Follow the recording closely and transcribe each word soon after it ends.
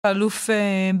אלוף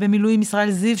במילואים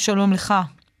ישראל זיו, שלום לך.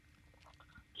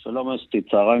 שלום אסתי,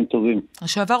 צהריים טובים.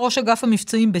 לשעבר ראש אגף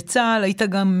המבצעים בצה"ל, היית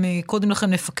גם קודם לכן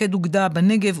מפקד אוגדה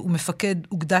בנגב ומפקד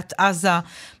אוגדת עזה,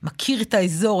 מכיר את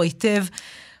האזור היטב.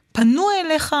 פנו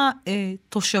אליך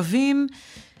תושבים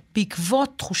בעקבות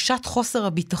תחושת חוסר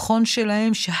הביטחון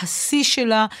שלהם, שהשיא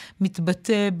שלה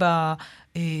מתבטא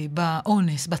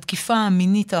באונס, בתקיפה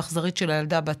המינית האכזרית של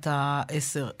הילדה בת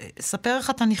ה-10. ספר איך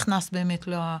אתה נכנס באמת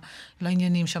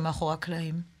לעניינים שם מאחורי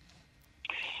הקלעים.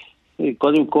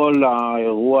 קודם כל,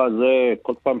 האירוע הזה,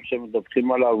 כל פעם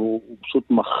שמדווחים עליו, הוא פשוט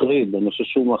מחריד. אני חושב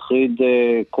שהוא מחריד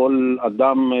כל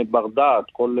אדם בר דעת,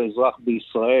 כל אזרח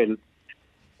בישראל.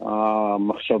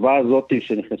 המחשבה הזאת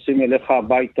שנכנסים אליך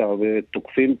הביתה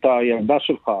ותוקפים את הילדה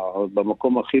שלך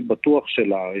במקום הכי בטוח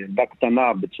שלה, ילדה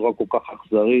קטנה בצורה כל כך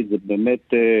אכזרית, זה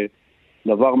באמת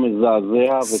דבר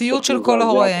מזעזע. סיוט של כל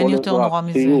ההורה, אין יותר נורא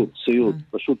מזה. סיוט,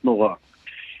 פשוט נורא.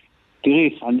 תראי,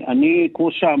 אני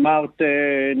כמו שאמרת,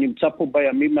 נמצא פה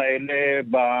בימים האלה,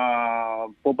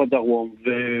 פה בדרום,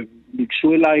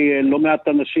 וביקשו אליי לא מעט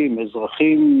אנשים,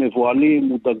 אזרחים, מבועלים,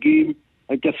 מודאגים,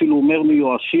 הייתי אפילו אומר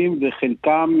מיואשים,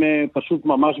 וחלקם פשוט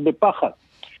ממש בפחד.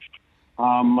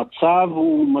 המצב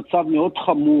הוא מצב מאוד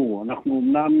חמור, אנחנו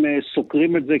אמנם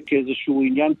סוקרים את זה כאיזשהו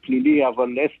עניין פלילי, אבל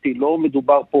אסתי, לא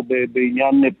מדובר פה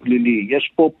בעניין פלילי,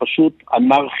 יש פה פשוט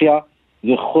אנרכיה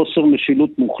וחוסר משילות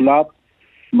מוחלט,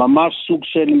 ממש סוג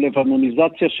של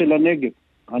לבנוניזציה של הנגב.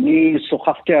 אני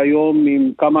שוחחתי היום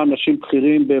עם כמה אנשים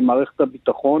בכירים במערכת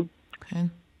הביטחון,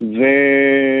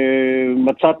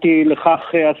 ומצאתי לכך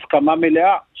הסכמה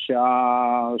מלאה,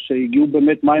 שהגיעו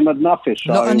באמת מים עד נפש.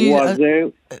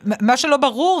 מה שלא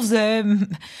ברור זה,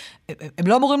 הם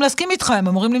לא אמורים להסכים איתך, הם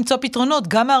אמורים למצוא פתרונות,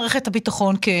 גם מערכת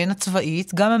הביטחון כן,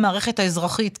 הצבאית, גם המערכת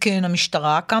האזרחית כן,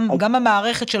 המשטרה, גם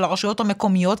המערכת של הרשויות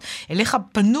המקומיות, אליך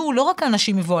פנו לא רק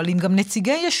אנשים מבועלים, גם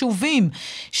נציגי יישובים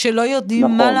שלא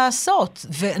יודעים מה לעשות.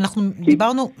 ואנחנו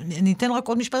דיברנו, ניתן רק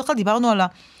עוד משפט אחד, דיברנו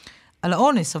על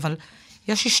האונס, אבל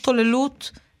יש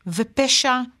השתוללות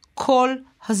ופשע כל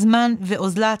הזמן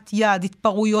ואוזלת יד,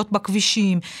 התפרעויות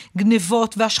בכבישים,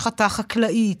 גנבות והשחתה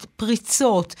חקלאית,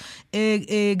 פריצות,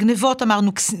 גנבות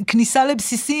אמרנו, כניסה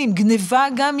לבסיסים, גנבה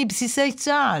גם מבסיסי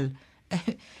צה"ל.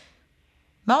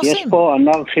 מה עושים? יש פה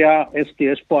אנרכיה, אסתי,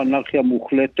 יש פה אנרכיה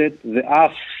מוחלטת,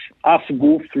 ואף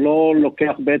גוף לא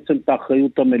לוקח בעצם את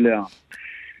האחריות המלאה.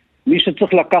 מי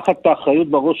שצריך לקחת את האחריות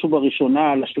בראש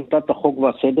ובראשונה על השלטת החוק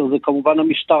והסדר זה כמובן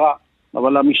המשטרה.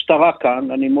 אבל המשטרה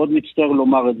כאן, אני מאוד מצטער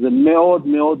לומר את זה, מאוד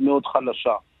מאוד מאוד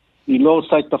חלשה. היא לא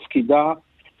עושה את תפקידה,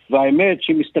 והאמת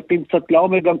שהיא מסתכלים קצת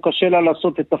לעומק, גם קשה לה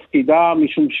לעשות את תפקידה,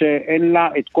 משום שאין לה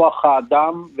את כוח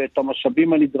האדם ואת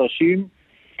המשאבים הנדרשים,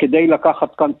 כדי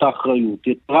לקחת כאן את האחריות.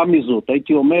 יתרה מזאת,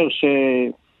 הייתי אומר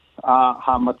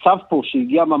שהמצב פה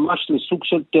שהגיע ממש לסוג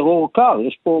של טרור קר,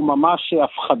 יש פה ממש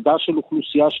הפחדה של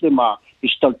אוכלוסייה שלמה,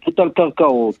 השתלטות על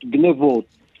קרקעות, גנבות,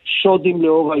 שודים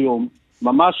לאור היום,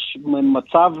 ממש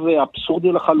מצב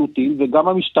אבסורדי לחלוטין, וגם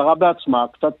המשטרה בעצמה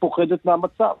קצת פוחדת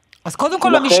מהמצב. אז קודם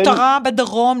כל המשטרה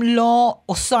בדרום לא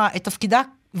עושה את תפקידה,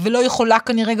 ולא יכולה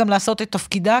כנראה גם לעשות את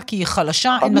תפקידה, כי היא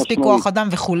חלשה, אין מספיק כוח אדם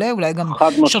וכולי, אולי גם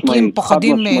שוטרים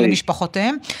פוחדים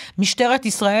למשפחותיהם. משטרת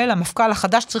ישראל, המפכ"ל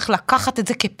החדש, צריך לקחת את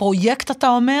זה כפרויקט, אתה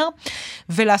אומר,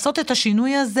 ולעשות את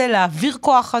השינוי הזה, להעביר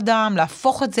כוח אדם,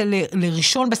 להפוך את זה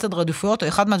לראשון בסדר עדיפויות, או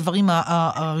אחד מהדברים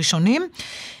הראשונים.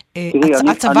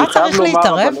 הצבא צריך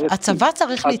להתערב, הצבא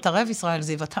צריך להתערב, ישראל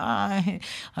זיו, אתה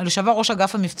לשעבר ראש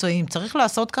אגף המבצעים, צריך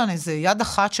לעשות כאן איזה יד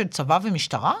אחת של צבא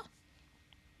ומשטרה?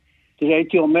 תראה,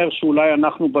 הייתי אומר שאולי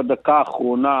אנחנו בדקה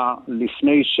האחרונה,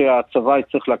 לפני שהצבא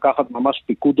יצטרך לקחת ממש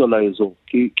פיקוד על האזור,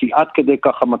 כי עד כדי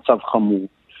כך המצב חמור.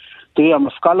 תראה,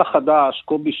 המפכ"ל החדש,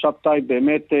 קובי שבתאי,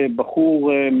 באמת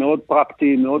בחור מאוד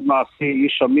פרקטי, מאוד מעשי,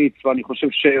 איש אמיץ, ואני חושב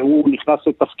שהוא נכנס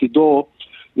לתפקידו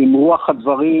עם רוח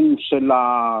הדברים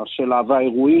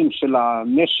והאירועים של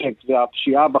הנשק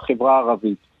והפשיעה בחברה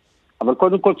הערבית. אבל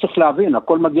קודם כל צריך להבין,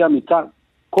 הכל מגיע מכאן.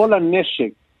 כל הנשק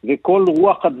וכל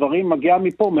רוח הדברים מגיע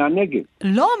מפה, מהנגב.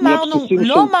 לא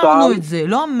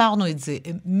אמרנו את זה.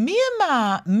 מי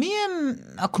הם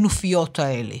הכנופיות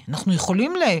האלה? אנחנו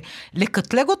יכולים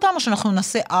לקטלג אותם, או שאנחנו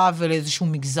נעשה עוול לאיזשהו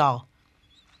מגזר?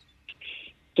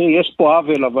 יש פה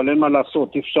עוול, אבל אין מה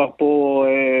לעשות, אפשר פה,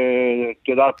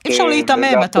 אפשר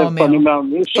להתאמם, אתה אומר.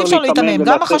 אפשר להתאמם,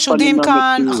 גם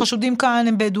החשודים כאן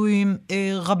הם בדואים,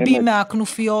 רבים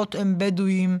מהכנופיות הם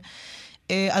בדואים,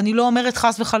 אני לא אומרת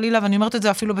חס וחלילה, ואני אומרת את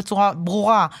זה אפילו בצורה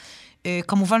ברורה,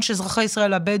 כמובן שאזרחי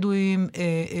ישראל הבדואים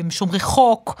הם שומרי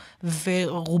חוק,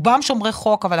 ורובם שומרי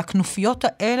חוק, אבל הכנופיות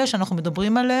האלה שאנחנו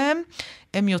מדברים עליהם,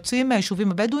 הם יוצאים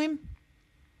מהיישובים הבדואים?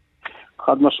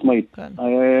 חד משמעית. כן.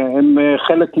 הם,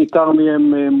 חלק ניכר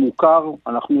מהם מוכר,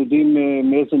 אנחנו יודעים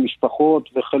מאיזה משפחות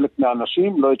וחלק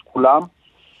מהאנשים, לא את כולם.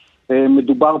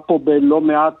 מדובר פה בלא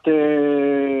מעט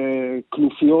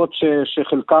כנופיות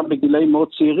שחלקם בגילאים מאוד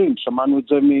צעירים, שמענו את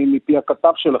זה מפי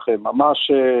הכתב שלכם,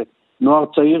 ממש נוער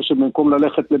צעיר שבמקום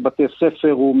ללכת לבתי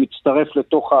ספר הוא מצטרף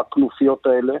לתוך הכנופיות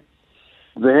האלה,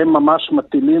 והם ממש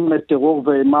מטילים טרור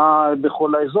ואימה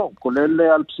בכל האזור, כולל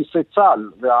על בסיסי צה"ל,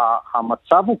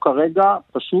 והמצב הוא כרגע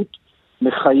פשוט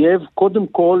מחייב קודם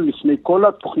כל, לפני כל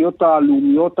התוכניות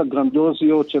הלאומיות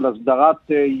הגרנדוזיות של הסדרת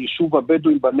יישוב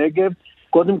הבדואים בנגב,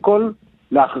 קודם כל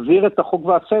להחזיר את החוק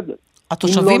והסדר.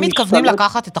 התושבים מתכוונים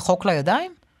לקחת את החוק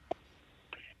לידיים?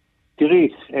 תראי,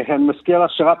 אני מזכיר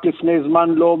שרק לפני זמן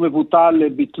לא מבוטל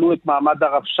ביטלו את מעמד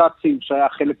הרבש"צים שהיה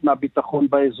חלק מהביטחון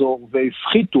באזור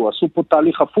והפחיתו, עשו פה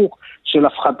תהליך הפוך של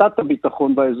הפחתת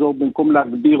הביטחון באזור במקום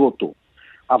להגביר אותו.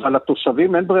 אבל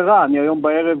התושבים אין ברירה, אני היום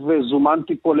בערב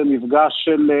זומנתי פה למפגש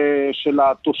של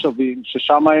התושבים,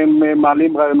 ששם הם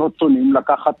מעלים רעיונות שונים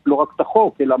לקחת לא רק את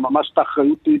החוק, אלא ממש את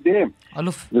האחריות לידיהם.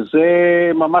 אלוף. וזה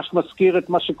ממש מזכיר את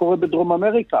מה שקורה בדרום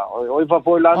אמריקה. אוי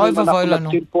ובוי לנו, אוי ובוי לנו.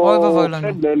 נתחיל פה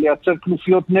לייצר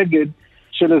כנופיות נגד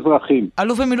של אזרחים.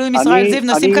 אלוף במילואים ישראל זיו,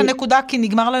 נשים כאן נקודה, כי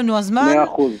נגמר לנו הזמן.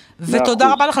 100%.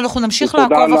 ותודה רבה לך, אנחנו נמשיך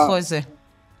לעקוב אחרי זה.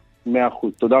 100%.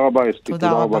 תודה רבה, אסתי.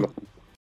 תודה רבה.